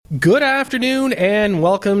Good afternoon and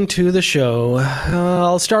welcome to the show.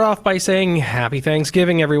 I'll start off by saying happy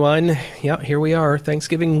Thanksgiving, everyone. Yeah, here we are,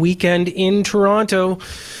 Thanksgiving weekend in Toronto.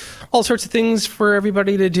 All sorts of things for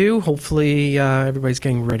everybody to do. Hopefully everybody's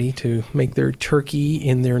getting ready to make their turkey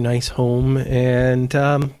in their nice home. And,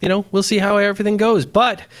 we'll see how everything goes.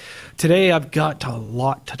 But today I've got a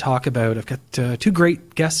lot to talk about. I've got two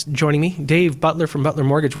great guests joining me. Dave Butler from Butler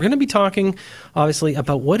Mortgage. We're going to be talking, obviously,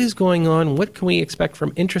 about what is going on, what can we expect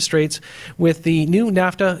from interest rates with the new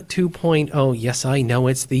NAFTA 2.0. Yes, I know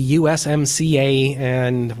it's the USMCA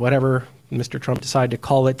and whatever Mr. Trump decided to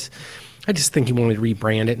call it. I just think he wanted to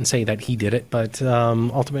rebrand it and say that he did it. But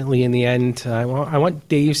ultimately, in the end, I want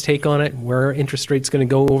Dave's take on it, where interest rates going to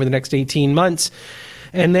go over the next 18 months.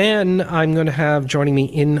 And then I'm going to have joining me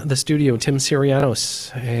in the studio, Tim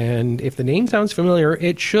Sirianos. And if the name sounds familiar,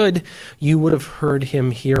 it should. You would have heard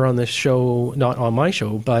him here on this show, not on my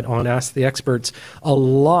show, but on Ask the Experts a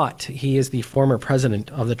lot. He is the former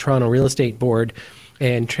president of the Toronto Real Estate Board.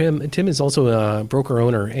 And Tim is also a broker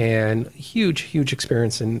owner and huge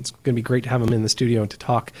experience. And it's going to be great to have him in the studio to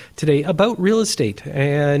talk today about real estate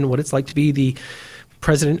and what it's like to be the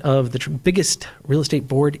president of the biggest real estate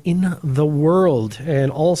board in the world,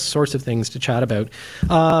 and all sorts of things to chat about.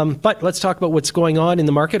 But let's talk about what's going on in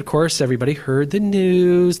the market. Of course, everybody heard the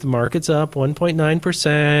news. The market's up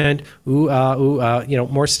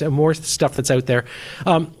 1.9%. More stuff that's out there.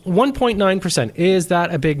 1.9%. Is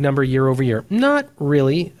that a big number year over year? Not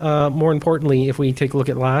really. More importantly, if we take a look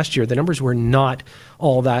at last year, the numbers were not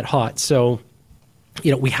all that hot. So,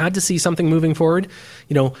 we had to see something moving forward.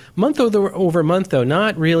 Month over month, though,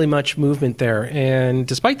 not really much movement there. And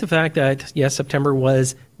despite the fact that, yes, September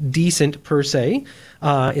was decent per se,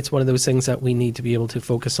 it's one of those things that we need to be able to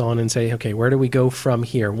focus on and say, okay, where do we go from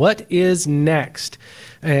here? What is next?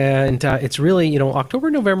 And it's really, October,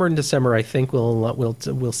 November, and December, I think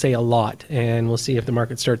we'll say a lot, and we'll see if the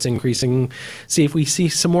market starts increasing, see if we see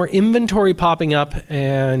some more inventory popping up,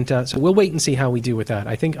 and so we'll wait and see how we do with that.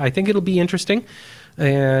 I think it'll be interesting.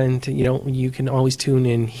 And, you can always tune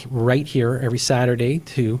in right here every Saturday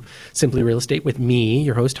to Simply Real Estate with me,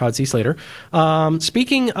 your host, Todd Slater.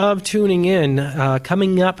 Speaking of tuning in,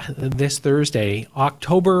 coming up this Thursday,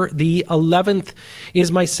 October the 11th,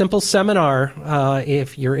 is my Simple Seminar.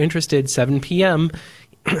 If you're interested, 7 p.m.,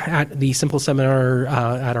 at the Simple Seminar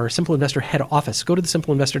at our Simple Investor head office. Go to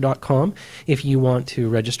thesimpleinvestor.com if you want to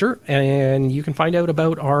register, and you can find out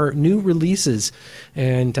about our new releases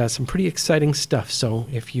and some pretty exciting stuff. So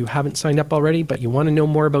if you haven't signed up already, but you want to know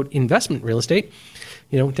more about investment real estate,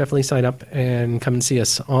 definitely sign up and come and see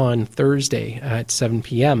us on Thursday at 7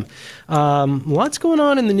 p.m. Lots going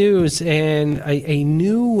on in the news, and a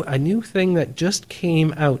new thing that just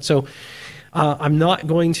came out. So I'm not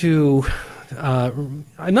going to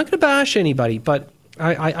bash anybody, but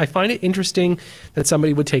I find it interesting that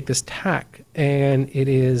somebody would take this tack, and it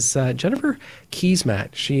is Jennifer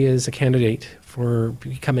Keesmaat. She is a candidate for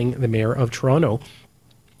becoming the mayor of Toronto,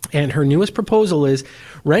 and her newest proposal is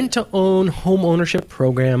rent-to-own home ownership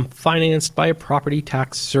program financed by a property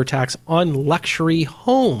tax surtax on luxury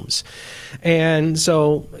homes. And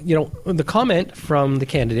so, the comment from the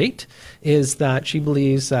candidate is that she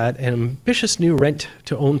believes that an ambitious new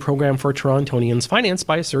rent-to-own program for Torontonians financed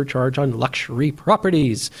by a surcharge on luxury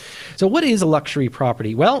properties. So what is a luxury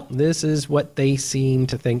property? Well, this is what they seem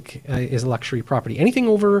to think is a luxury property. Anything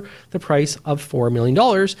over the price of $4 million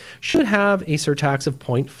should have a surtax of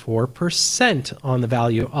 0.4% on the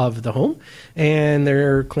value of the home. And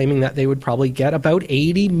they're claiming that they would probably get about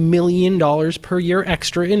 $80 million per year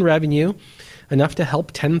extra in revenue, enough to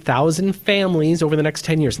help 10,000 families over the next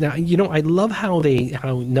 10 years. Now, I love how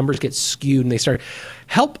numbers get skewed and they start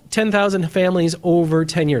help 10,000 families over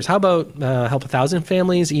 10 years. How about help 1,000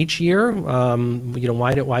 families each year?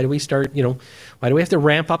 Why do we start, why do we have to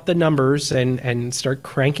ramp up the numbers and start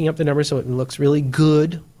cranking up the numbers so it looks really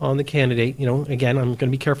good on the candidate? Again, I'm going to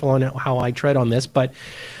be careful on how I tread on this, but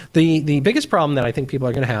the biggest problem that I think people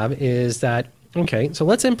are going to have is that, okay, so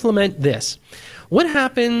let's implement this. What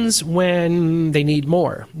happens when they need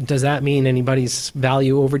more? Does that mean anybody's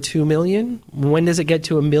value over $2 million? When does it get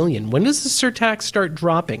to $1 million? When does the surtax start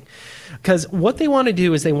dropping? Because what they want to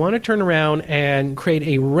do is they want to turn around and create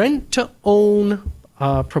a rent-to-own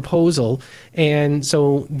proposal, and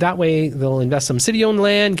so that way they'll invest some city-owned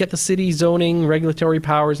land, get the city zoning, regulatory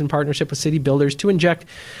powers in partnership with city builders to inject,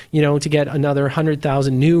 to get another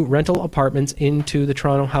 100,000 new rental apartments into the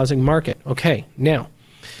Toronto housing market. Okay, now,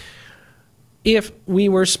 if we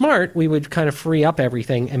were smart, we would kind of free up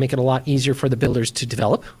everything and make it a lot easier for the builders to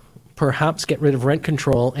develop perhaps get rid of rent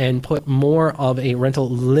control and put more of a rental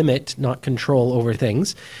limit, not control, over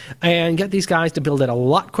things, and get these guys to build it a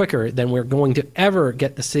lot quicker than we're going to ever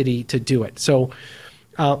get the city to do it. So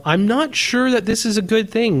I'm not sure that this is a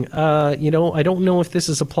good thing. I don't know if this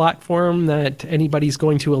is a platform that anybody's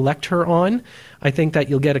going to elect her on. I think that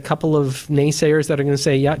you'll get a couple of naysayers that are going to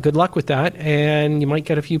say, yeah, good luck with that. And you might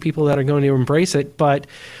get a few people that are going to embrace it. But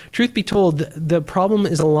truth be told, the problem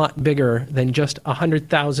is a lot bigger than just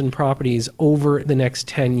 100,000 properties over the next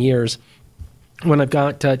 10 years. When I've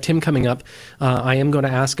got Tim coming up, I am going to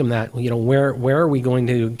ask him that, where are we going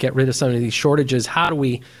to get rid of some of these shortages? How do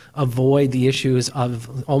we avoid the issues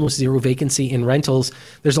of almost zero vacancy in rentals?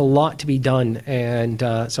 There's a lot to be done. And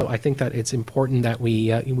so I think that it's important that we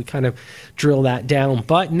kind of drill that down.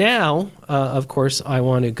 But now, of course, I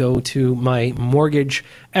want to go to my mortgage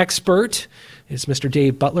expert. It's Mr.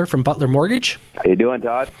 Dave Butler from Butler Mortgage. How you doing,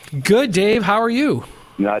 Todd? Good, Dave. How are you?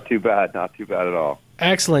 Not too bad. Not too bad at all.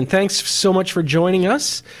 Excellent. Thanks so much for joining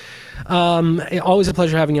us. Always a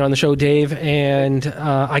pleasure having you on the show, Dave. And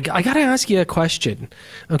I got to ask you a question.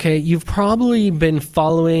 Okay, you've probably been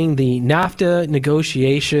following the NAFTA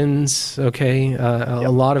negotiations. Okay, yep. A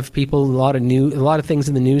lot of people, a lot of things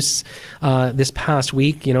in the news this past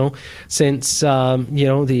week. Since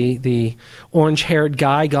the orange-haired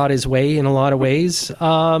guy got his way in a lot of ways.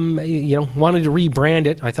 Wanted to rebrand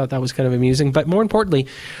it. I thought that was kind of amusing. But more importantly,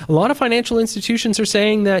 a lot of financial institutions are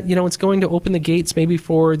saying that it's going to open the gates maybe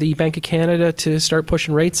for the Bank of Canada to start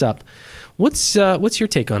pushing rates up. What's your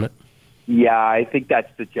take on it? Yeah, I think that's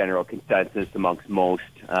the general consensus amongst most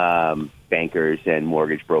bankers and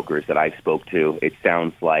mortgage brokers that I've spoke to. It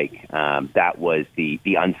sounds like that was the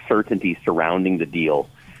uncertainty surrounding the deal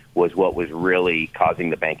was what was really causing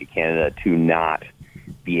the Bank of Canada to not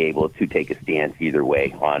be able to take a stance either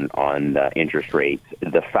way on interest rates.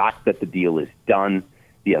 The fact that the deal is done,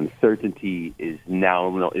 the uncertainty is no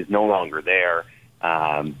longer there.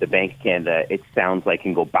 The Bank of Canada, it sounds like,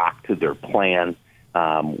 can go back to their plan,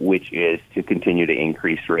 which is to continue to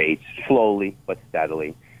increase rates slowly but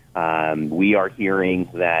steadily. We are hearing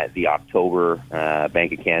that the October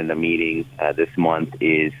Bank of Canada meeting this month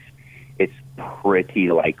it's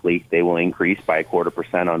pretty likely they will increase by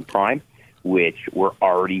 0.25% on prime, which we're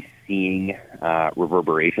already seeing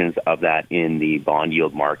reverberations of that in the bond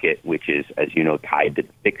yield market, which is, as you know, tied to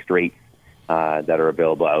fixed rates that are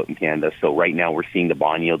available out in Canada. So right now we're seeing the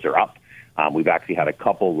bond yields are up. We've actually had a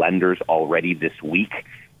couple lenders already this week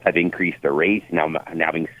have increased their rates. Now,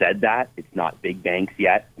 having said that, it's not big banks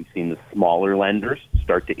yet. We've seen the smaller lenders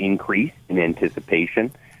start to increase in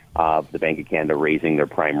anticipation of the Bank of Canada raising their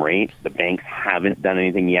prime rate. The banks haven't done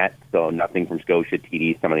anything yet, so nothing from Scotia,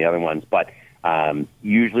 TD, some of the other ones. But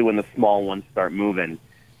usually when the small ones start moving,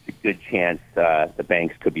 it's a good chance the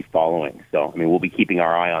banks could be following. So, we'll be keeping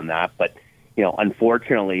our eye on that. But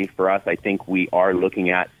unfortunately for us, I think we are looking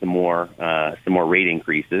at some more rate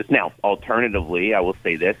increases. Now, alternatively, I will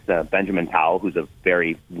say this: Benjamin Powell, who's a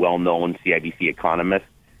very well-known CIBC economist,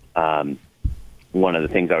 one of the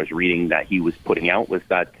things I was reading that he was putting out was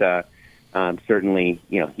that certainly,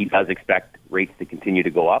 he does expect rates to continue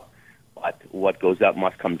to go up, but what goes up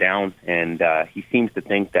must come down. And he seems to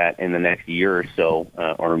think that in the next year or so,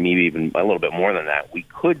 or maybe even a little bit more than that, we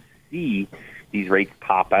could see these rates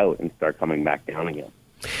top out and start coming back down again.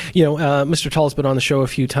 Mr. Todd's been on the show a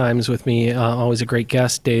few times with me, always a great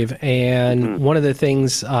guest, Dave. And one of the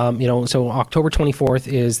things, so October 24th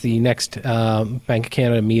is the next Bank of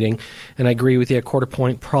Canada meeting. And I agree with you,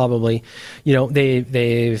 0.25% probably.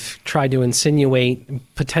 They've tried to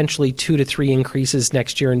insinuate potentially 2 to 3 increases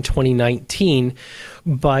next year in 2019.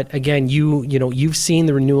 But again, you've seen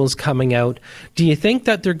the renewals coming out. Do you think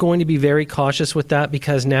that they're going to be very cautious with that,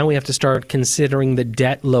 because now we have to start considering the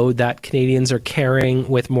debt load that Canadians are carrying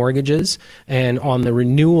with mortgages, and on the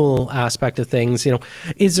renewal aspect of things,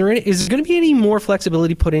 is there going to be any more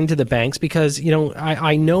flexibility put into the banks? Because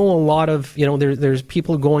I know a lot of there's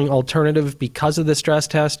people going alternative because of the stress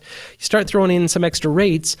test. You start throwing in some extra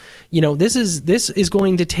rates. This is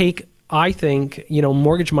going to take, I think,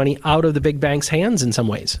 mortgage money out of the big banks' hands in some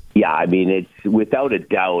ways. Yeah, it's without a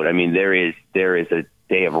doubt. There is a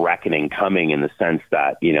day of reckoning coming, in the sense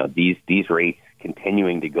that these rates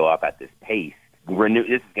continuing to go up at this pace. This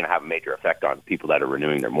is going to have a major effect on people that are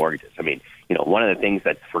renewing their mortgages. One of the things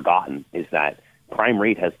that's forgotten is that prime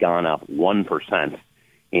rate has gone up 1%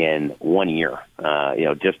 in 1 year.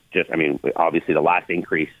 Obviously the last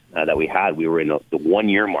increase that we had, we were in the 1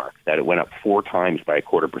 year mark, that it went up 4 times by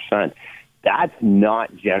 0.25%. That's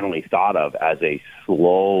not generally thought of as a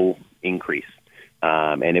slow increase.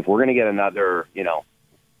 And if we're going to get another,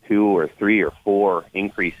 2 or 3 or 4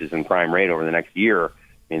 increases in prime rate over the next year,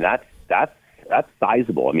 I mean, that's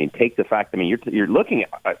sizable. I mean, take the fact. I mean, you're looking at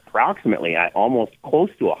approximately at almost close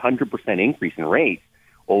to 100% increase in rates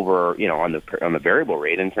over, on the variable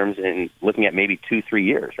rate in terms in looking at maybe 2-3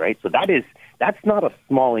 years, right? So that's not a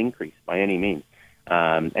small increase by any means.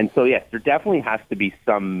 And so yes, there definitely has to be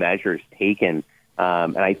some measures taken.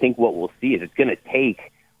 And I think what we'll see is it's going to take,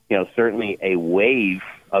 certainly a wave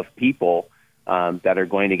of people that are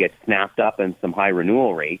going to get snapped up in some high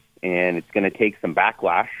renewal rates, and it's going to take some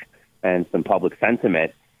backlash and some public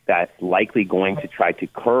sentiment that's likely going to try to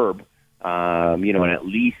curb, and at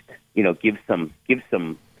least, give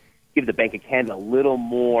the Bank of Canada a little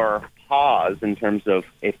more pause in terms of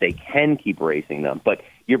if they can keep raising them. But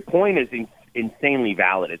your point is insanely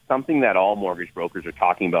valid. It's something that all mortgage brokers are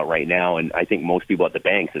talking about right now, and I think most people at the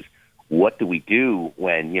banks is, what do we do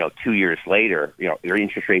when, 2 years later, their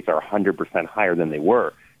interest rates are 100% higher than they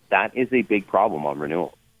were? That is a big problem on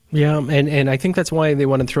renewal. Yeah, and I think that's why they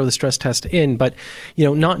want to throw the stress test in. But,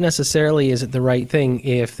 not necessarily is it the right thing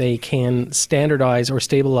if they can standardize or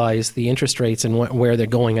stabilize the interest rates and where they're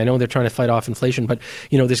going. I know they're trying to fight off inflation, but,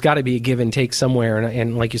 there's got to be a give and take somewhere.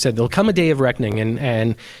 And like you said, there'll come a day of reckoning,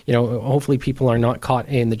 and hopefully people are not caught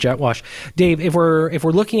in the jet wash. Dave, if we're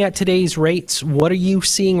looking at today's rates, what are you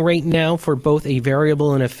seeing right now for both a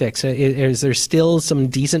variable and a fix? Is there still some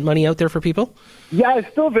decent money out there for people? Yeah,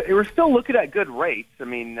 we're still looking at good rates. I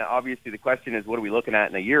mean, obviously the question is, what are we looking at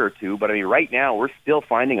in a year or two? But I mean, right now we're still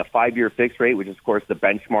finding a 5-year fixed rate, which is of course the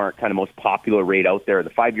benchmark kind of most popular rate out there. The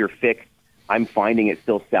 5-year fixed, I'm finding it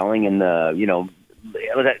still selling in the,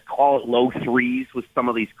 let's call it low threes with some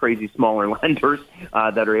of these crazy smaller lenders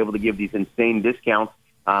that are able to give these insane discounts.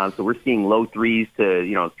 So we're seeing low threes to,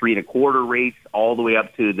 3.25 rates all the way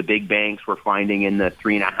up to the big banks. We're finding in the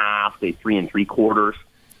 3.5, say 3 3/4.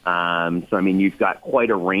 So, I mean, you've got quite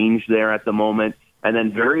a range there at the moment. And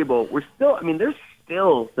then variable, there's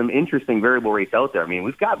still some interesting variable rates out there. I mean,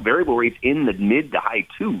 we've got variable rates in the mid to high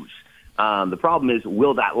twos. The problem is,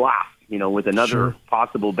 will that last? With another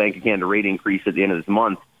possible Bank of Canada rate increase at the end of this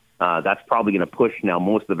month, that's probably going to push now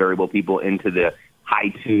most of the variable people into the high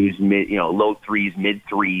twos, low threes, mid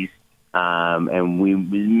threes, and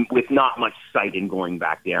with not much sight in going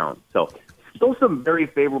back down. So still some very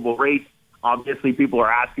favorable rates. Obviously, people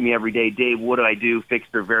are asking me every day, Dave, what do I do, fixed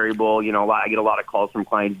or variable? I get a lot of calls from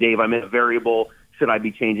clients, Dave, I'm in a variable. Should I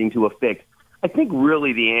be changing to a fixed? I think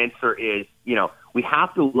really the answer is, we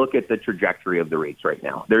have to look at the trajectory of the rates right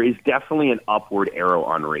now. There is definitely an upward arrow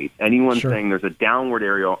on rates. Anyone saying there's a downward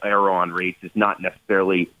arrow on rates is not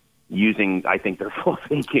necessarily using, I think, their full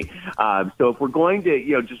thinking. So if we're going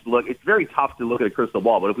to, just look, it's very tough to look at a crystal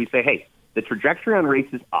ball. But if we say, hey, the trajectory on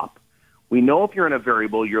rates is up, we know if you're in a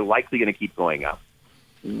variable, you're likely going to keep going up.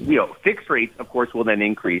 Fixed rates, of course, will then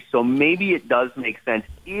increase. So maybe it does make sense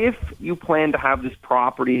if you plan to have this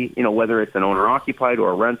property, whether it's an owner-occupied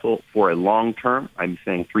or a rental for a long term, I'm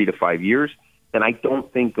saying 3 to 5 years, then I don't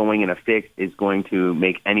think going in a fixed is going to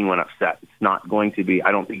make anyone upset. It's not going to be,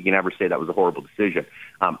 I don't think you can ever say that was a horrible decision.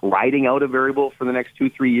 Riding out a variable for the next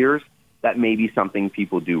 2-3 years, that may be something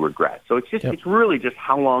people do regret. So it's really just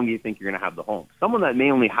how long do you think you're going to have the home? Someone that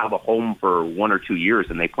may only have a home for 1 or 2 years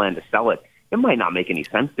and they plan to sell it, it might not make any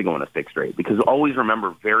sense to go on a fixed rate, because always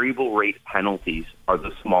remember, variable rate penalties are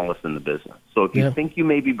the smallest in the business. So if you think you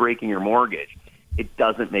may be breaking your mortgage, it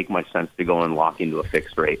doesn't make much sense to go and lock into a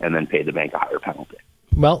fixed rate and then pay the bank a higher penalty.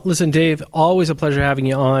 Well, listen, Dave, always a pleasure having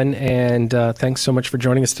you on, and thanks so much for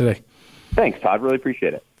joining us today. Thanks, Todd. Really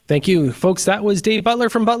appreciate it. Thank you, folks. That was Dave Butler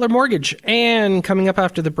from Butler Mortgage. And coming up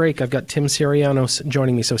after the break, I've got Tim Sirianos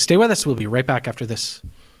joining me. So stay with us. We'll be right back after this.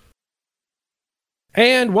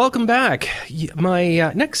 And welcome back.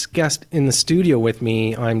 My next guest in the studio with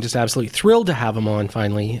me, I'm just absolutely thrilled to have him on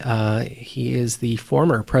finally. He is the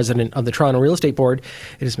former president of the Toronto Real Estate Board.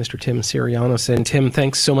 It is Mr. Tim Sirianos. And Tim,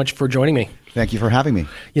 thanks so much for joining me. Thank you for having me.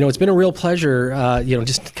 It's been a real pleasure,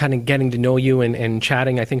 just kind of getting to know you and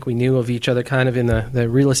chatting. I think we knew of each other kind of in the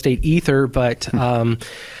real estate ether, but,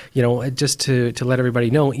 just to let everybody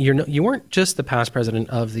know, you weren't just the past president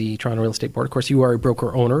of the Toronto Real Estate Board. Of course, you are a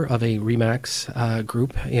broker owner of a RE/MAX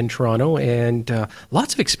group in Toronto, and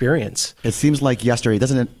lots of experience. It seems like yesterday.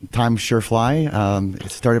 Doesn't time sure fly?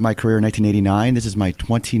 It started my career in 1989. This is my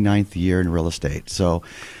 29th year in real estate. So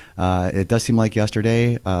it does seem like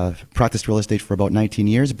yesterday. Practiced real estate for about 19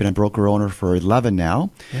 years. Been a broker owner for 11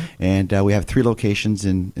 now. Yeah. And we have 3 locations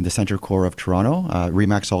in the center core of Toronto.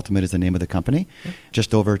 RE/MAX Ultimate is the name of the company. Yeah.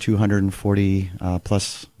 Just over 240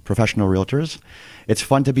 plus professional realtors. it's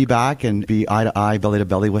fun to be back and be eye to eye, belly to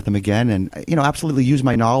belly with them again, and absolutely use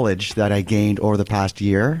my knowledge that I gained over the past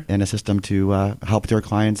year and assist them to help their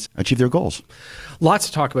clients achieve their goals. Lots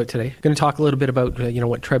to talk about today. I'm going to talk a little bit about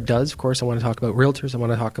what TREB does. Of course, I want to talk about realtors. I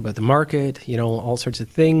want to talk about the market. All sorts of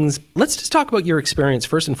things. Let's just talk about your experience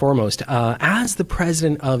first and foremost as the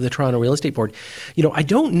president of the Toronto Real Estate Board. I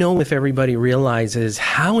don't know if everybody realizes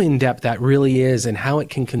how in depth that really is and how it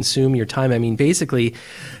can consume your time. I mean, basically,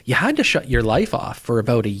 you had to shut your life off for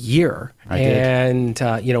about a year. I did. And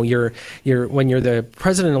you're when you're the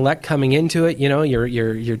president-elect coming into it,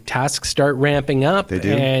 your tasks start ramping up. They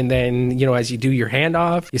do. And then as you do your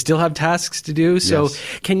handoff, you still have tasks to do. So, Yes.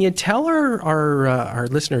 Can you tell our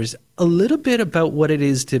listeners a little bit about what it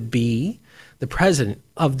is to be the president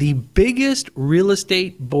of the biggest real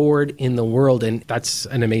estate board in the world? And that's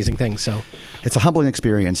an amazing thing. So it's a humbling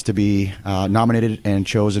experience to be nominated and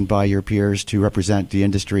chosen by your peers to represent the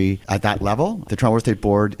industry at that level. The Toronto Real Estate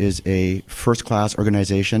Board is a first-class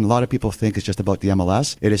organization. A lot of people think it's just about the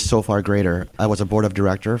MLS. It is so far greater. I was a board of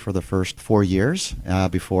director for the first 4 years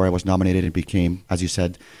before I was nominated and became, as you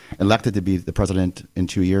said, elected to be the president in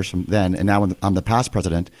 2 years from then. And now I'm the past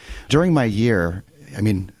president. During my year,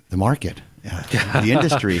 the market, the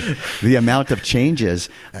industry, the amount of changes.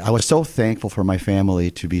 I was so thankful for my family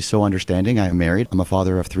to be so understanding. I'm married. I'm a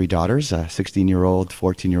father of 3 daughters, a 16-year-old,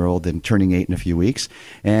 14-year-old, and turning 8 in a few weeks.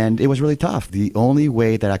 And it was really tough. The only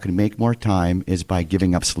way that I could make more time is by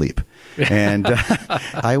giving up sleep. And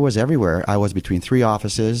I was everywhere. I was between 3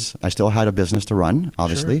 offices. I still had a business to run,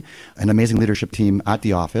 obviously. Sure. An amazing leadership team at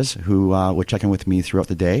the office who would check in with me throughout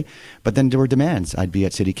the day. But then there were demands. I'd be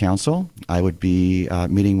at City Council. I would be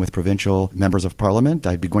meeting with provincial members of Parliament.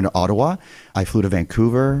 I'd be going to Ottawa. I flew to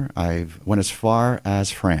Vancouver. I went as far as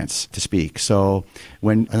France to speak. So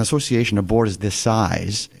when an association, a board is this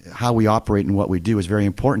size, how we operate and what we do is very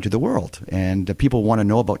important to the world. And people want to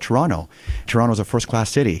know about Toronto. Toronto is a first-class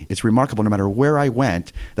city. It's remarkable. No matter where I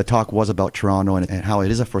went, the talk was about Toronto and how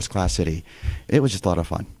it is a first-class city. It was just a lot of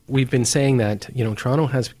fun. We've been saying that, Toronto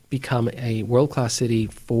has become a world-class city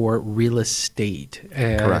for real estate.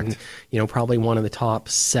 And, Correct. Probably one of the top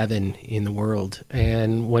 7 in the world.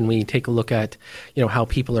 And when we take a look at, how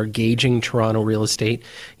people are gauging Toronto real estate,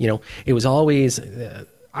 it was always...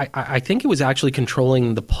 I think it was actually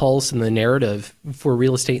controlling the pulse and the narrative for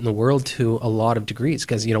real estate in the world to a lot of degrees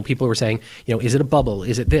because, people were saying, is it a bubble?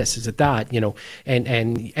 Is it this? Is it that?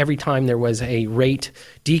 And every time there was a rate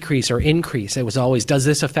decrease or increase, it was always, does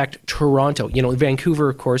this affect Toronto? Vancouver,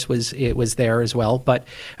 of course, was there as well. But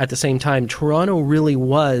at the same time, Toronto really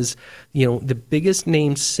was, the biggest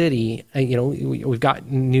named city. We've got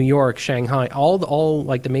New York, Shanghai, all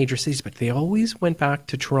like the major cities, but they always went back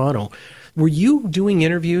to Toronto. Were you doing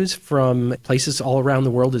interviews from places all around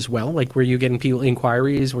the world as well? Like, were you getting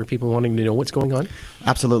inquiries? Were people wanting to know what's going on?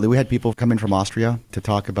 Absolutely. We had people come in from Austria to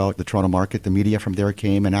talk about the Toronto market. The media from there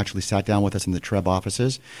came and actually sat down with us in the TREB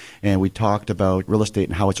offices. And we talked about real estate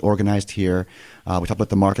and how it's organized here. We talked about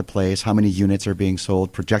the marketplace, how many units are being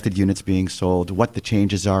sold, projected units being sold, what the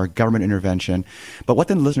changes are, government intervention. But what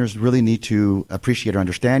the listeners really need to appreciate or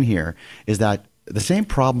understand here is that the same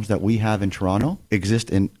problems that we have in Toronto exist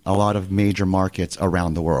in a lot of major markets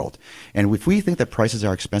around the world. And if we think that prices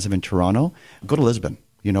are expensive in Toronto, go to Lisbon.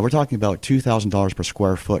 We're talking about $2,000 per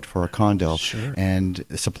square foot for a condo. Sure. And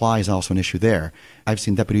supply is also an issue there. I've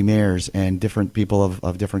seen deputy mayors and different people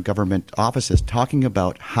of different government offices talking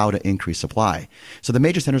about how to increase supply. So the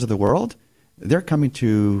major centers of the world, they're coming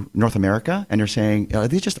to North America and they're saying, are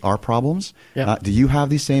these just our problems? Yeah. Do you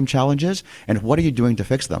have these same challenges? And what are you doing to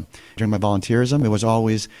fix them? During my volunteerism, it was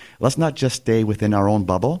always, let's not just stay within our own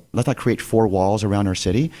bubble. Let's not create 4 walls around our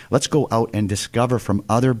city. Let's go out and discover from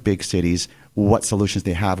other big cities what solutions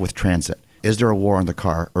they have with transit. Is there a war on the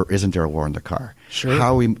car or isn't there a war on the car? Sure.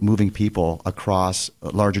 How are we moving people across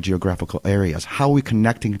larger geographical areas? How are we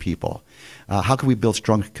connecting people? How can we build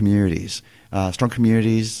strong communities?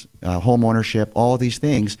 Home ownership, all of these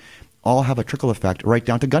things all have a trickle effect right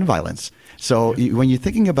down to gun violence. So when you're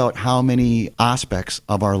thinking about how many aspects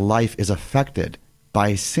of our life is affected by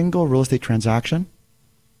a single real estate transaction,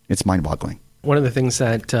 it's mind-boggling. One of the things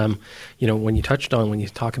that, when you touched on, when you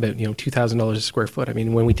talk about, $2,000 a square foot, I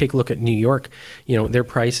mean, when we take a look at New York, their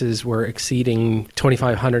prices were exceeding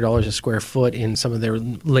 $2,500 a square foot in some of their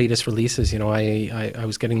latest releases. I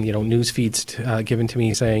was getting, news feeds given to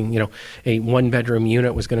me saying, a 1-bedroom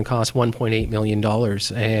unit was going to cost $1.8 million.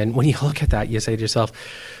 And when you look at that, you say to yourself,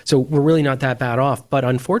 so we're really not that bad off. But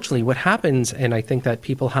unfortunately, what happens, and I think that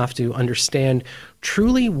people have to understand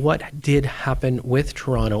truly what did happen with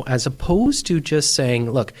Toronto, as opposed to just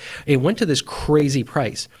saying, look, it went to this crazy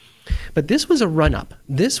price. But this was a run-up.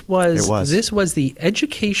 It was. This was the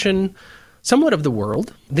education somewhat of the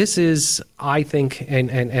world. This is, I think, and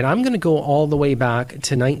I'm going to go all the way back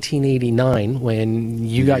to 1989 when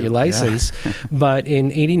you got your license, but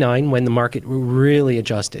in 89 when the market really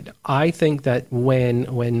adjusted. I think that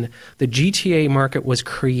when the GTA market was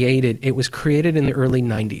created, it was created in the early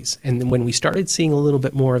 90s. And when we started seeing a little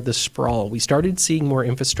bit more of the sprawl, we started seeing more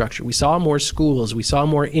infrastructure. We saw more schools. We saw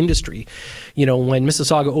more industry. You know, when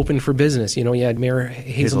Mississauga opened for business, you know, you had Mayor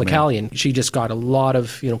Hazel McCallion. She just got a lot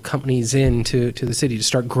of, you know, companies into the city to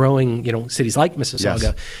start growing, you know, cities like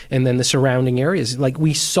Mississauga and then the surrounding areas. Like,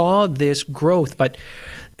 we saw this growth, but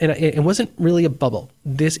and it wasn't really a bubble.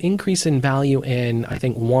 This increase in value and, I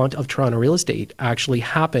think, want of Toronto real estate actually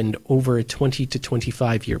happened over a 20 to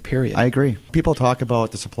 25 year period. I agree. People talk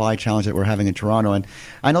about the supply challenge that we're having in Toronto, and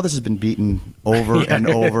I know this has been beaten over and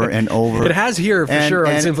over and over. It has here for sure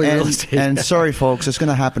on Simply Real Estate. And sorry, folks, it's going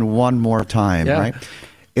to happen one more time, right?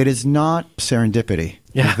 It is not serendipity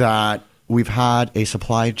that we've had a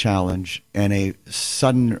supply challenge and a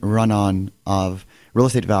sudden run-on of real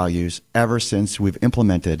estate values ever since we've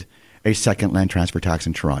implemented a second land transfer tax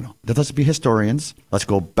in Toronto. Let's be historians. Let's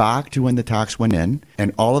go back to when the tax went in,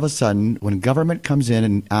 and all of a sudden, when government comes in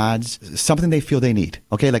and adds something they feel they need,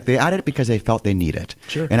 okay, like they added it because they felt they need it.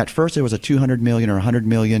 Sure. And at first, it was a $200 million or $100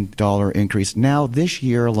 million increase. Now, this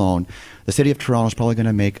year alone, the city of Toronto is probably going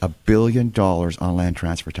to make $1 billion on land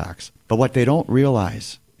transfer tax. But what they don't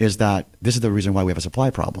realize is that this is the reason why we have a supply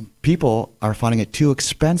problem. People are finding it too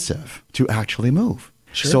expensive to actually move.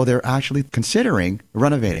 Sure. So they're actually considering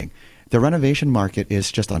renovating. The renovation market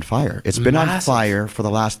is just on fire. It's been on fire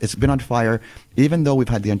it's been on fire even though we've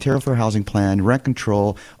had the Ontario Fair Housing Plan, rent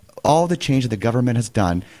control, all the change that the government has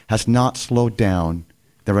done has not slowed down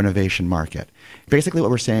the renovation market. Basically what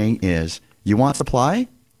we're saying is, you want supply?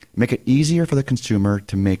 Make it easier for the consumer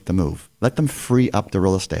to make the move. Let them free up the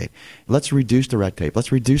real estate. Let's reduce the red tape.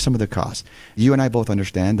 Let's reduce some of the costs. You and I both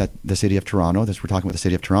understand that the city of Toronto, we're talking about the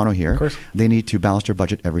city of Toronto here, of course, they need to balance their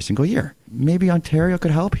budget every single year. Maybe Ontario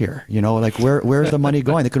could help here. You know, like where's the money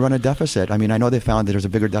going? They could run a deficit. I mean, I know they found that there's a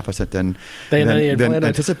bigger deficit than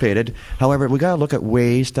anticipated. However, we got to look at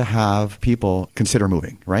ways to have people consider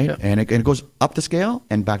moving, right? Yeah. And it goes up the scale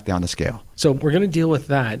and back down the scale. So we're going to deal with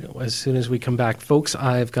that as soon as we come back. Folks,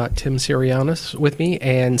 I've got Tim Sirianos with me,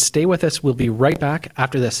 and stay with us. We'll be right back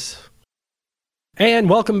after this. And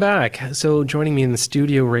welcome back. So joining me in the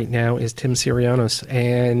studio right now is Tim Sirianos,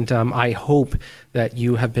 and I hope that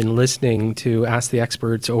you have been listening to Ask the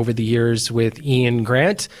Experts over the years with Ian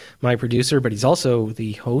Grant, my producer, but he's also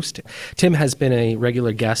the host. Tim has been a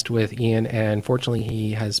regular guest with Ian, and fortunately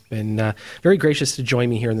he has been very gracious to join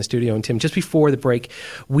me here in the studio. And Tim, just before the break,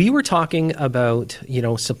 we were talking about, you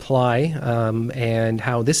know, supply and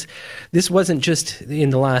how this wasn't just in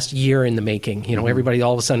the last year in the making. You know, everybody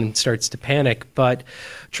all of a sudden starts to panic, but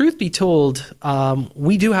truth be told,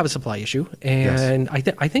 we do have a supply issue, and I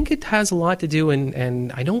think it has a lot to do.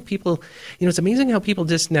 And I know people, you know, it's amazing how people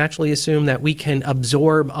just naturally assume that we can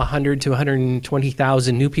absorb 100 to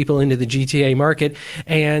 120,000 new people into the GTA market,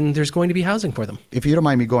 and there's going to be housing for them. If you don't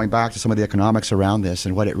mind me going back to some of the economics around this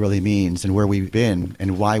and what it really means and where we've been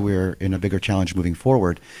and why we're in a bigger challenge moving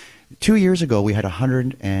forward. 2 years ago, we had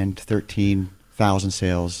 113,000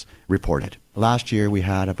 sales reported. Last year, we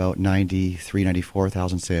had about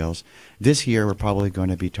 94,000 sales. This year, we're probably going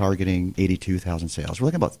to be targeting 82,000 sales. We're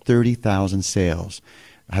looking at about 30,000 sales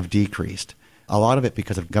have decreased. A lot of it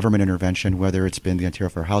because of government intervention, whether it's been the Ontario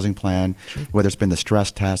Fair Housing Plan, whether it's been the stress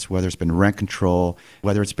test, whether it's been rent control,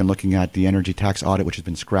 whether it's been looking at the energy tax audit, which has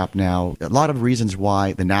been scrapped now. A lot of reasons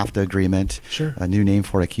why the NAFTA agreement, a new name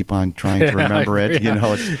for it, I keep on trying to remember it. You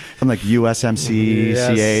know, it's something like USMC,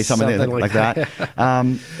 CA, something like that.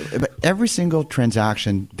 But every single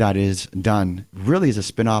transaction that is done really is a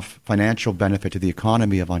spin-off financial benefit to the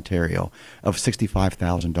economy of Ontario of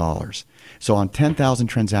 $65,000. So on 10,000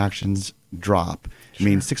 transactions drop,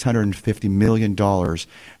 means $650 million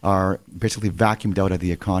are basically vacuumed out of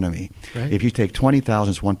the economy. Right. If you take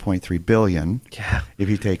 20,000, it's $1.3 billion. Yeah. If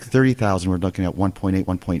you take 30,000, we're looking at $1.8,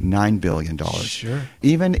 $1.9 billion. Sure.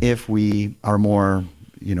 Even if we are more,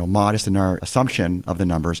 modest in our assumption of the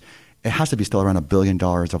numbers, it has to be still around $1 billion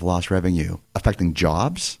of lost revenue, affecting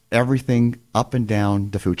jobs, everything up and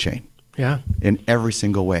down the food chain. Yeah. In every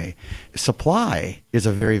single way. Supply is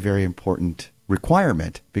a very, very important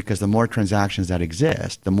requirement, because the more transactions that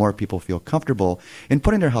exist, the more people feel comfortable in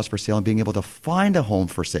putting their house for sale and being able to find a home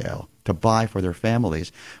for sale to buy for their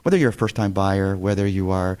families. Whether you're a first-time buyer, whether you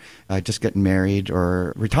are just getting married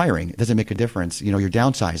or retiring, it doesn't make a difference. You're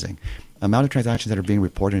downsizing. The amount of transactions that are being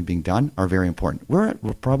reported and being done are very important. We're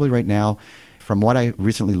probably right now from what I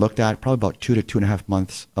recently looked at, probably about 2 to 2.5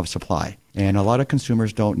 months of supply. And a lot of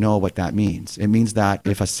consumers don't know what that means. It means that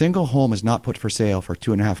if a single home is not put for sale for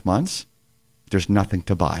 2.5 months, there's nothing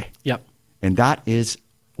to buy. Yep. And that is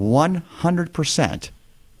 100%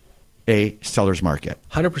 a seller's market.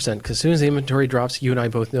 100%. Because as soon as the inventory drops, you and I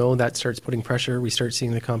both know that starts putting pressure. We start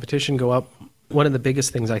seeing the competition go up. One of the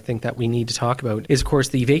biggest things I think that we need to talk about is, of course,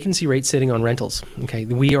 the vacancy rate sitting on rentals. Okay,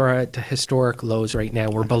 we are at historic lows right now.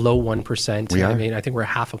 We're below 1%. We are. I mean, I think we're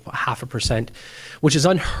half a percent, which is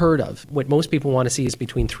unheard of. What most people want to see is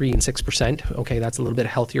between 3 and 6%. Okay, that's a little bit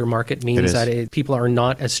healthier market. It means that people are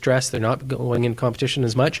not as stressed. They're not going in competition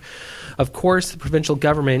as much. Of course, the provincial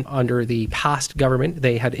government, under the past government,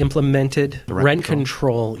 they had implemented rent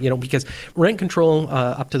control. Because rent control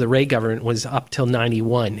up to the Ray government was up till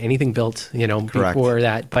 91. Anything built, Correct. before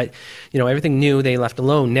that. But, everything new they left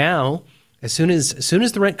alone. Now, as soon as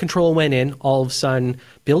the rent control went in, all of a sudden,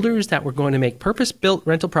 builders that were going to make purpose-built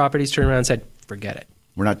rental properties turned around and said, forget it.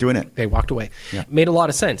 We're not doing it. They walked away. Yeah. Made a lot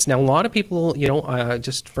of sense. Now, a lot of people,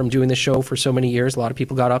 just from doing the show for so many years, a lot of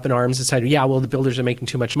people got up in arms and said, yeah, well, the builders are making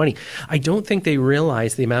too much money. I don't think they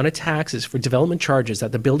realize the amount of taxes for development charges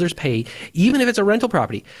that the builders pay, even if it's a rental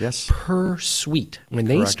property, per suite. When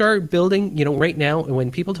they start building, right now,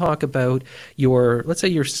 when people talk about let's say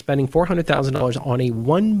you're spending $400,000 on a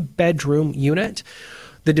one-bedroom unit,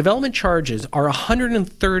 the development charges are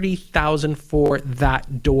 $130,000 for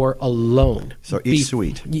that door alone. So each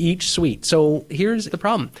suite. Each suite. So here's the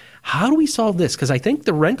problem. How do we solve this? Because I think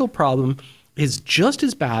the rental problem is just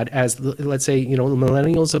as bad as, let's say, the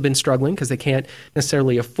millennials have been struggling because they can't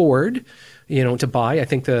necessarily afford to buy. I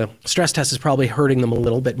think the stress test is probably hurting them a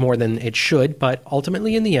little bit more than it should. But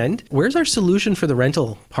ultimately, in the end, where's our solution for the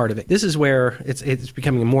rental part of it? This is where it's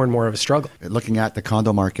becoming more and more of a struggle. Looking at the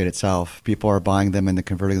condo market itself, people are buying them and then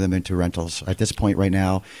converting them into rentals. At this point right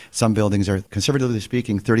now, some buildings are, conservatively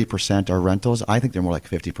speaking, 30% are rentals. I think they're more like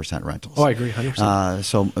 50% rentals. Oh, I agree, 100%.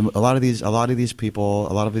 So a lot of these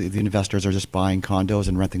people, a lot of the investors are just buying condos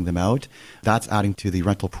and renting them out. That's adding to the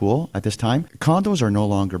rental pool at this time. Condos are no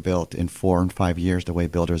longer built in 4 and 5 years the way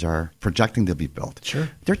builders are projecting to be built. Sure.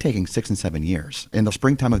 They're taking 6 and 7 years. In the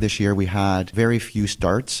springtime of this year, we had very few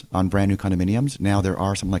starts on brand new condominiums. Now there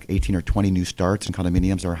are something like 18 or 20 new starts in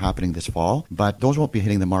condominiums that are happening this fall, but those won't be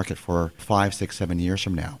hitting the market for 5, 6, 7 years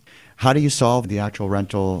from now. How do you solve the actual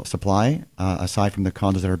rental supply, aside from the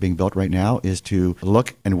condos that are being built right now, is to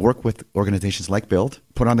look and work with organizations like Build,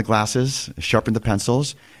 put on the glasses, sharpen the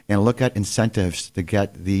pencils, and look at incentives to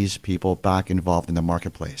get these people back involved in the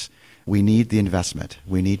marketplace. We need the investment.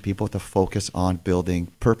 We need people to focus on building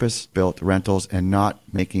purpose-built rentals and not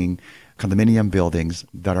making condominium buildings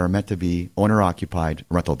that are meant to be owner-occupied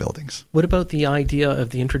rental buildings. What about the idea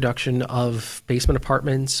of the introduction of basement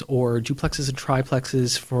apartments or duplexes and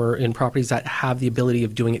triplexes in properties that have the ability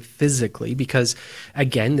of doing it physically? Because,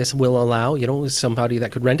 again, this will allow, somebody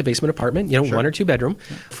that could rent a basement apartment, Sure. 1 or 2 bedroom.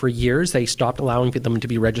 Yeah. For years, they stopped allowing them to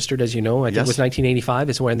be registered, as you know. I think it was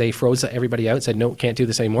 1985 is when they froze everybody out, said, no, can't do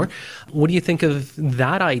this anymore. What do you think of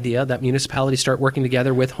that idea, that municipalities start working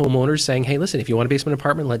together with homeowners saying, hey, listen, if you want a basement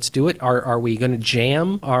apartment, let's do it. Are we going to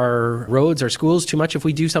jam our roads, our schools too much if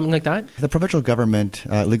we do something like that? The provincial government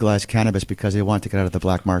legalized cannabis because they want to get out of the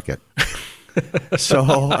black market.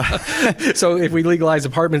 So if we legalize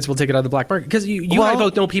apartments, we'll take it out of the black market. Because you and I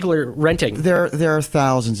both know people are renting. There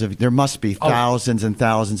must be thousands and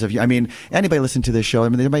thousands of you. I mean, anybody listen to this show,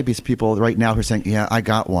 there might be people right now who are saying, yeah, I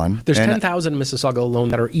got one. There's 10,000 in Mississauga alone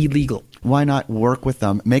that are illegal. Why not work with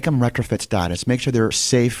them, make them retrofit status, make sure they're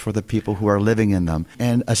safe for the people who are living in them,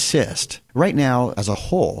 and assist. Right now, as a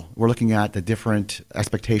whole, we're looking at the different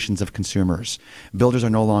expectations of consumers. Builders are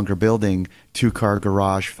no longer building 2-car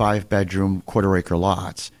garage, 5-bedroom, quarter-acre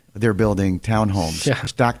lots. They're building townhomes,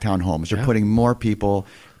 stacked townhomes. They're putting more people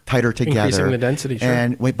tighter together. Increasing the density, sure.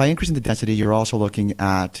 And by increasing the density, you're also looking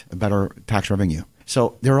at better tax revenue.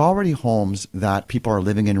 So there are already homes that people are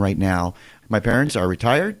living in right now. My parents are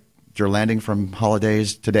retired. They're landing from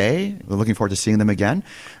holidays today. We're looking forward to seeing them again.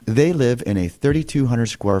 They live in a 3,200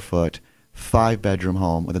 square foot, 5-bedroom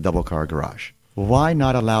home with a double-car garage. Why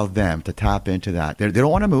not allow them to tap into that? They don't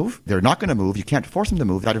want to move. They're not going to move. You can't force them to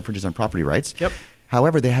move. That infringes on property rights. Yep.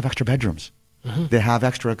 However, they have extra bedrooms. Mm-hmm. They have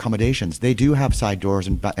extra accommodations. They do have side doors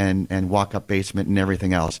and walk-up basement and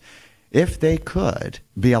everything else. If they could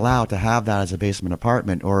be allowed to have that as a basement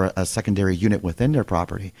apartment or a secondary unit within their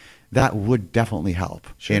property, that would definitely help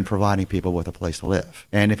in providing people with a place to live.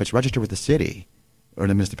 And if it's registered with the city or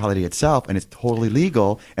the municipality itself, and it's totally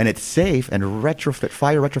legal, and it's safe, and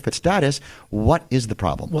fire retrofit status, what is the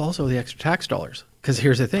problem? Well, also the extra tax dollars. Because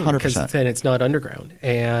here's the thing, because 100%. then it's not underground.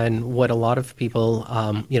 And what a lot of people,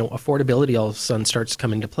 affordability all of a sudden starts to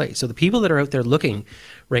come into play. So the people that are out there looking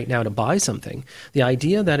right now to buy something, the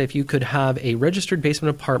idea that if you could have a registered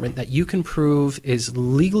basement apartment that you can prove is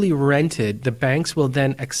legally rented, the banks will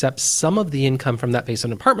then accept some of the income from that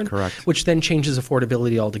basement apartment, Correct. which then changes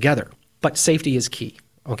affordability altogether. But safety is key.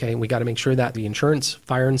 Okay, we got to make sure that the insurance,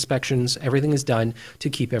 fire inspections, everything is done to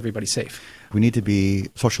keep everybody safe. We need to be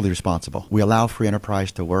socially responsible. We allow free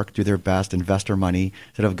enterprise to work, do their best, invest our money,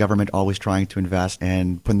 instead of government always trying to invest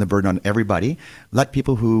and putting the burden on everybody. Let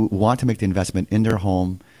people who want to make the investment in their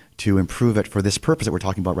home to improve it for this purpose that we're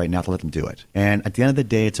talking about right now, to let them do it. And at the end of the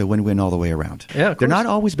day, it's a win-win all the way around. Yeah, of They're course. not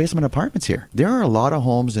always basement apartments here. There are a lot of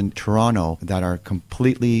homes in Toronto that are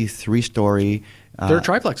completely three-story. They're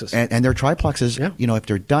triplexes. And they're triplexes, Yeah. if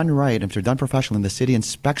they're done right, if they're done professionally, and the city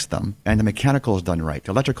inspects them, and the mechanical is done right,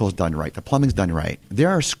 the electrical is done right, the plumbing's done right. There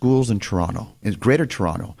are schools in Toronto, in Greater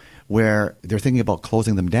Toronto, where they're thinking about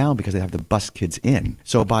closing them down because they have to bus kids in.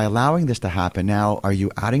 So by allowing this to happen now, are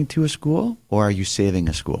you adding to a school or are you saving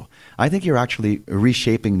a school? I think you're actually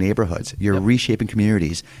reshaping neighborhoods. You're reshaping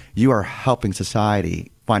communities. You are helping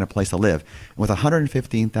society find a place to live. And with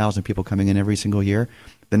 115,000 people coming in every single year,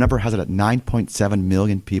 the number has it at 9.7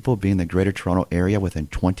 million people being in the Greater Toronto area within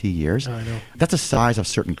 20 years. I know. That's the size of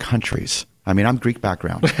certain countries. I mean, I'm Greek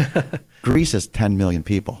background. Greece is 10 million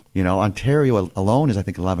people. Ontario alone is, I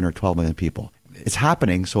think, 11 or 12 million people. It's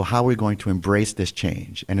happening, so how are we going to embrace this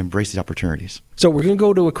change and embrace these opportunities? So we're going to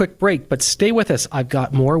go to a quick break, but stay with us. I've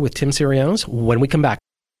got more with Tim Sirianos when we come back.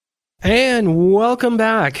 And welcome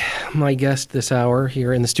back. My guest this hour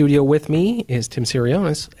here in the studio with me is Tim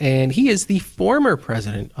Sirianos, and he is the former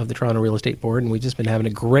president of the Toronto Real Estate Board, and we've just been having a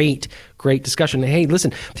great discussion. Hey,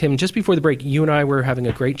 listen, Tim, just before the break, you and I were having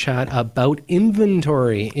a great chat about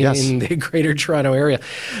inventory in the Greater Toronto area.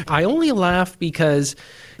 I only laugh because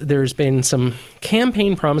there's been some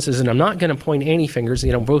campaign promises, and I'm not going to point any fingers,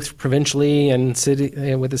 both provincially and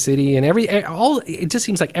city with the city and it just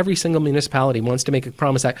seems like every single municipality wants to make a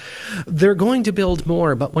promise that they're going to build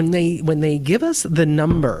more. But when they give us the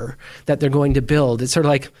number that they're going to build, it's sort of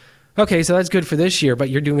like, okay, so that's good for this year, but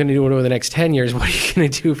you're going to do it over the next 10 years. What are you going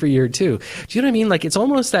to do for year 2? Do you know what I mean? Like, it's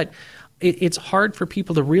almost that it's hard for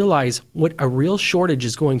people to realize what a real shortage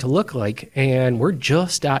is going to look like, and we're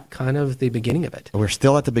just at kind of the beginning of it. We're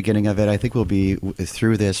still at the beginning of it. I think we'll be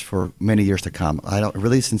through this for many years to come. I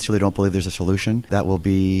sincerely don't believe there's a solution that will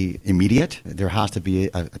be immediate. There has to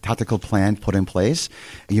be a tactical plan put in place.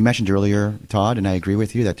 You mentioned earlier, Todd, and I agree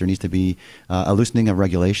with you, that there needs to be a loosening of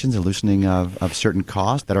regulations, a loosening of certain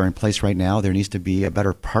costs that are in place right now. There needs to be a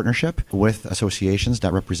better partnership with associations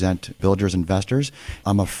that represent builders, investors.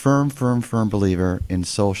 I'm a firm believer in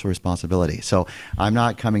social responsibility. So I'm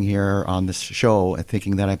not coming here on this show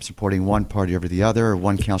thinking that I'm supporting one party over the other, or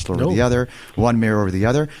one councillor over the other, one mayor over the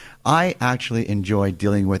other. I actually enjoy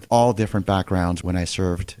dealing with all different backgrounds when I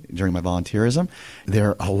served during my volunteerism. There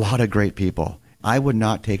are a lot of great people. I would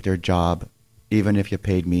not take their job even if you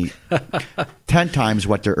paid me 10 times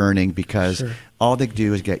what they're earning, because all they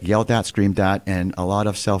do is get yelled at, screamed at, and a lot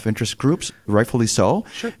of self-interest groups, rightfully so,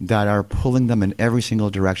 that are pulling them in every single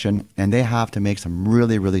direction, and they have to make some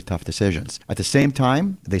really, really tough decisions. At the same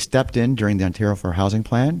time, they stepped in during the Ontario Fair Housing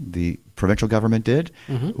Plan. The provincial government did,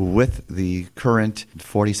 with the current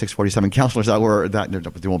 46, 47 councillors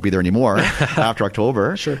that they won't be there anymore after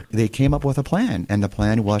October. They came up with a plan, and the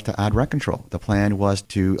plan was to add rent control. The plan was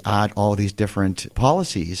to add all these different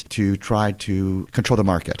policies to try to control the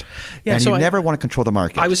market. Yeah, and so you never want to control the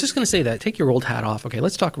market. I was just going to say that. Take your old hat off. Okay,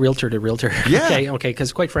 let's talk realtor to realtor. Yeah. Okay,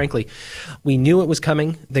 because quite frankly, we knew it was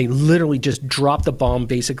coming. They literally just dropped the bomb,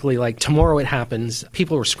 basically, like tomorrow it happens.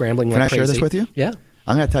 People were scrambling like crazy. Can I share this with you? Yeah.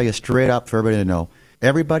 I'm going to tell you straight up for everybody to know.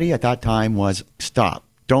 Everybody at that time was, stop.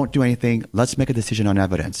 Don't do anything. Let's make a decision on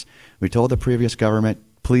evidence. We told the previous government,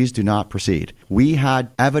 please do not proceed. We had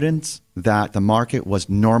evidence that the market was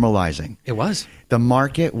normalizing. It was. The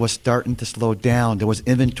market was starting to slow down. There was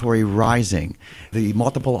inventory rising. The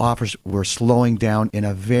multiple offers were slowing down in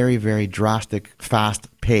a very, very drastic, fast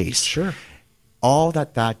pace. Sure. All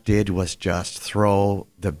that did was just throw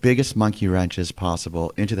the biggest monkey wrenches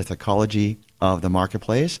possible into the psychology of the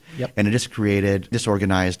marketplace. Yep. And it just created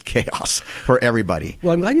disorganized chaos for everybody.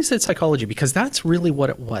 Well, I'm glad you said psychology, because that's really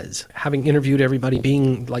what it was. Having interviewed everybody,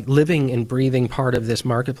 being like living and breathing part of this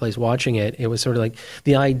marketplace, watching it, it was sort of like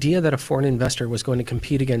the idea that a foreign investor was going to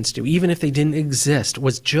compete against you, even if they didn't exist,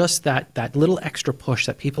 was just that little extra push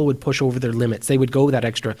that people would push over their limits. They would go that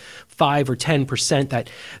extra 5 or 10%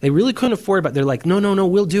 that they really couldn't afford, but they're like, no,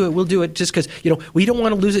 we'll do it just because, we don't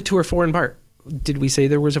want to lose it to a foreign buyer. Did we say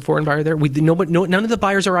there was a foreign buyer there? None of the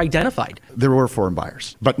buyers are identified. There were foreign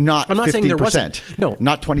buyers, but not 15%. I'm not saying there wasn't. No.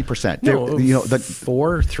 Not 20%. No,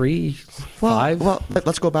 4, 3, 5. Well,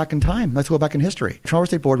 let's go back in time. Let's go back in history. Toronto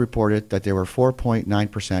State Board reported that there were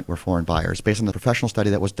 4.9% were foreign buyers based on the professional study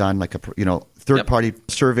that was done, like a third-party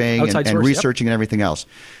surveying and source, researching and everything else.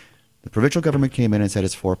 The provincial government came in and said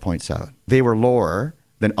it's 4.7. They were lower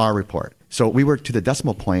than our report. So we were to the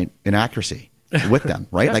decimal point in accuracy with them,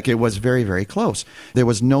 right? Yeah. Like it was very, very close. There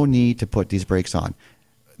was no need to put these brakes on.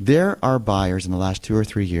 There are buyers in the last 2 or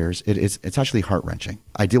 3 years. It's actually heart-wrenching.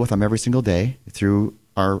 I deal with them every single day through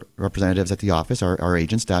our representatives at the office, our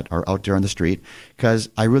agents that are out there on the street, because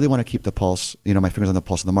I really want to keep the pulse, my fingers on the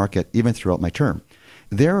pulse of the market, even throughout my term.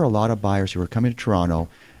 There are a lot of buyers who are coming to Toronto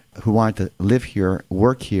who want to live here,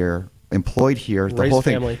 work here, employed here, the Raise whole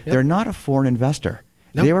thing. family. Yep. They're not a foreign investor.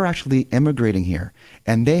 Nope. They were actually immigrating here,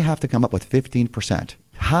 and they have to come up with 15%.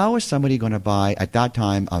 How is somebody going to buy, at that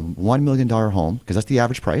time, a $1 million home, because that's the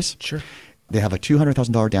average price? Sure. They have a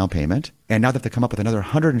 $200,000 down payment, and now they have to come up with another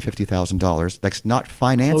 $150,000 that's not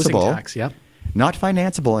financeable. Closing tax, yep. Not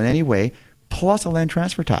financeable in any way, plus a land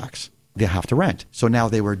transfer tax. They have to rent. So now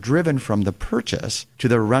they were driven from the purchase to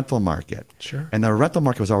the rental market. Sure. And the rental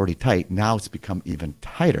market was already tight. Now it's become even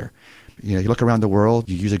tighter. You look around the world,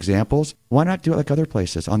 you use examples. Why not do it like other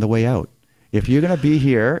places on the way out? If you're going to be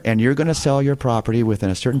here and you're going to sell your property within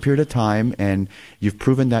a certain period of time, and you've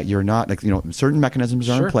proven that you're not, certain mechanisms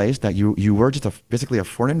are Sure. in place, that you were just basically a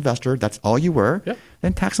foreign investor, that's all you were, Yep.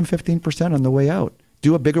 then tax them 15% on the way out.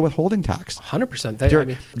 Do a bigger withholding tax. 100%.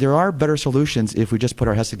 There are better solutions if we just put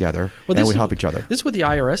our heads together and we help each other. This is what the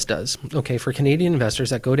IRS does. Okay, for Canadian investors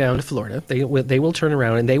that go down to Florida, they will turn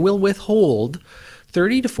around and they will withhold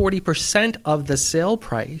 30 to 40% of the sale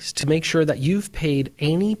price to make sure that you've paid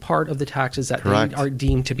any part of the taxes that Correct. they are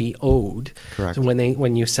deemed to be owed. Correct. So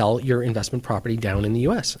when you sell your investment property down in the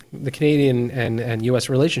U.S. The Canadian and U.S.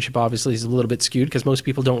 relationship obviously is a little bit skewed because most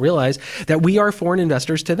people don't realize that we are foreign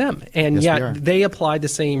investors to them. And Yes, we are. yet they apply the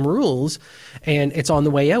same rules, and it's on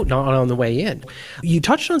the way out, not on the way in. You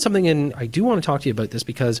touched on something, and I do want to talk to you about this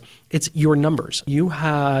because it's your numbers. You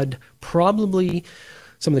had probably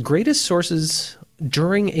some of the greatest sources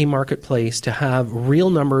during a marketplace to have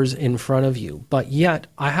real numbers in front of you. But yet,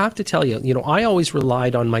 I have to tell you, I always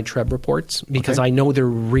relied on my TREB reports because I know they're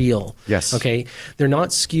real. Yes. Okay? They're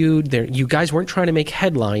not skewed. You guys weren't trying to make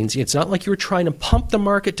headlines. It's not like you were trying to pump the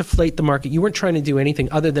market, deflate the market. You weren't trying to do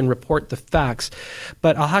anything other than report the facts.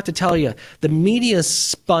 But I'll have to tell you, the media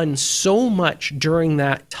spun so much during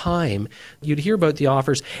that time. You'd hear about the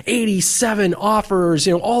offers, 87 offers,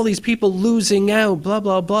 all these people losing out, blah,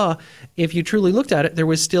 blah, blah. If you truly looked at it, there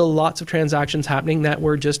was still lots of transactions happening that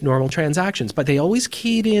were just normal transactions. But they always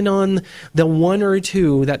keyed in on the one or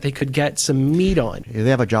two that they could get some meat on. They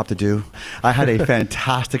have a job to do. I had a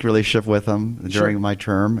fantastic relationship with them during my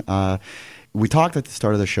term. We talked at the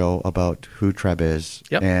start of the show about who TREB is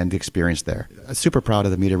and the experience there. I'm super proud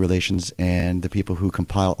of the media relations and the people who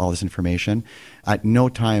compile all this information. At no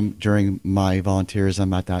time during my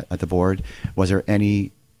volunteerism at the board was there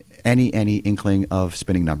any inkling of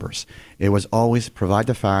spinning numbers. It was always provide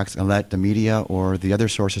the facts and let the media or the other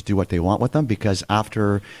sources do what they want with them, because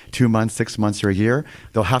after 2 months, 6 months, or a year,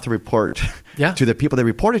 they'll have to report to the people they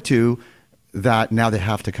reported to that now they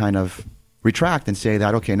have to kind of retract and say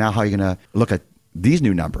that, okay, now how are you going to look at these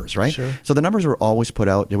new numbers, right? Sure. So the numbers were always put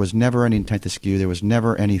out. There was never any intent to skew. There was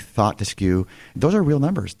never any thought to skew. Those are real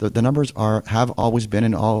numbers. The numbers have always been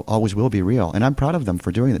and always will be real. And I'm proud of them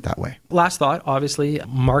for doing it that way. Last thought, obviously,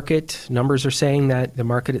 market numbers are saying that the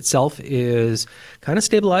market itself is kind of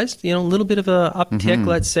stabilized, a little bit of a uptick,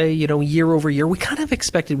 let's say, year over year. We kind of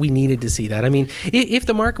expected, we needed to see that. I mean, if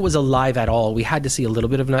the market was alive at all, we had to see a little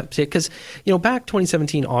bit of an uptick because, back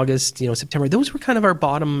 2017, August, September, those were kind of our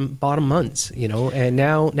bottom months, and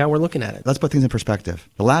now we're looking at it. Let's put things in perspective.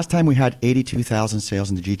 The last time we had 82,000 sales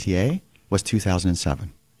in the GTA was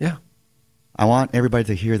 2007. Yeah. I want everybody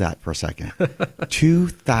to hear that for a second.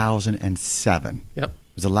 2007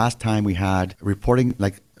 was the last time we had reporting,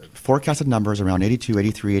 like forecasted numbers around 82,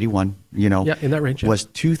 83, 81, in that range. Was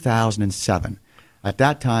 2007. At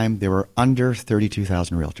that time, there were under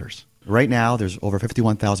 32,000 realtors. Right now, there's over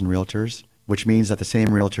 51,000 realtors, which means that the same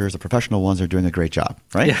realtors, the professional ones, are doing a great job,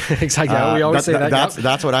 right? Yeah, exactly. We always say that.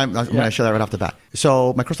 That's what I'm going to share that right off the bat.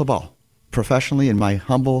 So my crystal ball, professionally, in my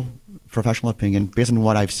humble professional opinion, based on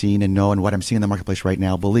what I've seen and know and what I'm seeing in the marketplace right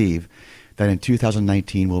now, believe that in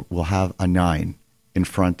 2019 we'll have a 9 in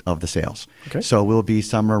front of the sales. Okay. So we'll be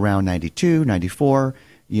somewhere around 92, 94,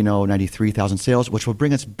 93,000 sales, which will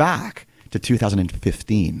bring us back to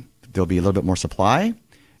 2015. There'll be a little bit more supply,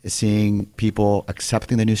 seeing people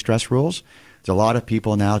accepting the new stress rules. There's a lot of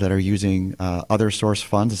people now that are using other source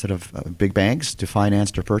funds instead of big banks to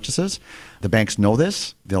finance their purchases. The banks know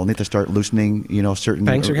this. They'll need to start loosening, certain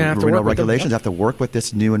Banks are gonna have to work with regulations. them. They have to work with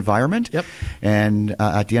this new environment. Yep. And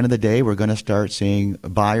at the end of the day, we're going to start seeing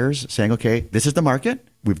buyers saying, okay, this is the market.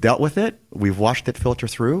 We've dealt with it. We've watched it filter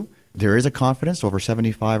through. There is a confidence. Over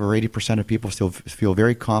 75 or 80% of people still feel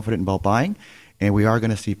very confident about buying. And we are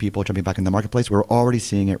going to see people jumping back in the marketplace. We're already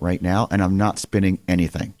seeing it right now, and I'm not spinning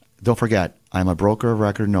anything. Don't forget, I'm a broker of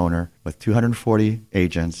record and owner with 240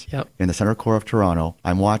 agents in the center core of Toronto.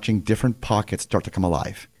 I'm watching different pockets start to come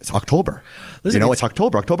alive. It's October. Listen, it's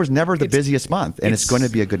October. October's never the busiest month, and it's going to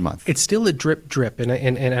be a good month. It's still a drip. And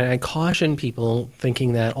I caution people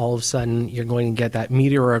thinking that all of a sudden you're going to get that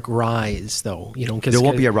meteoric rise, though. There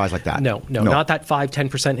won't be a rise like that. No, not that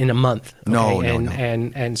 5-10% in a month. Okay? No.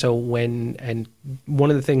 And so one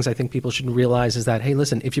of the things I think people should realize is that, hey,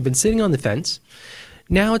 listen, if you've been sitting on the fence,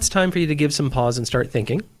 now it's time for you to give some pause and start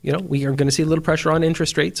thinking. We are going to see a little pressure on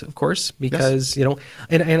interest rates, of course, because,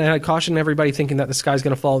 and I caution everybody thinking that the sky's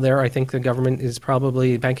going to fall there. I think the government is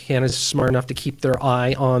probably, Bank of Canada is smart enough to keep their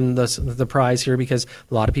eye on the prize here because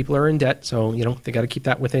a lot of people are in debt. So, they got to keep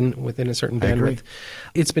that within a certain bandwidth.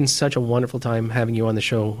 It's been such a wonderful time having you on the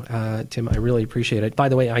show, Tim. I really appreciate it. By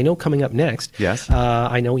the way, I know coming up next,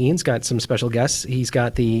 I know Ian's got some special guests. He's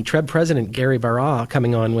got the TREB president, Gary Barra,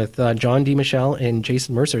 coming on with John DiMichele and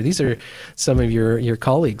Jason Mercer. These are some of your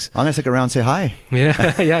colleagues. I'm going to stick around and say hi.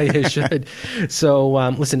 Yeah, you should. So,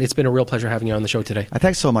 listen, it's been a real pleasure having you on the show today.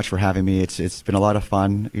 Thanks so much for having me. It's been a lot of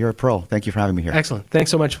fun. You're a pro. Thank you for having me here. Excellent. Thanks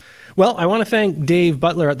so much. Well, I want to thank Dave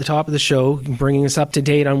Butler at the top of the show, bringing us up to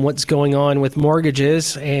date on what's going on with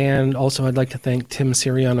mortgages. And also, I'd like to thank Tim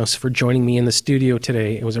Sirianos for joining me in the studio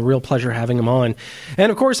today. It was a real pleasure having him on. And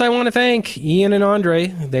of course, I want to thank Ian and Andre.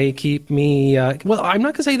 They keep me, I'm not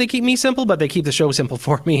going to say they keep me simple, but they keep the show simple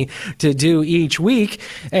for me to do each week.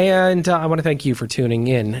 And I want to thank you for tuning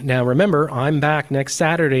in. Now, remember, I'm back next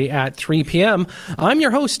Saturday at 3 p.m. I'm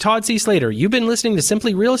your host, Todd C. Slater. You've been listening to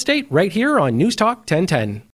Simply Real Estate right here on News Talk 1010.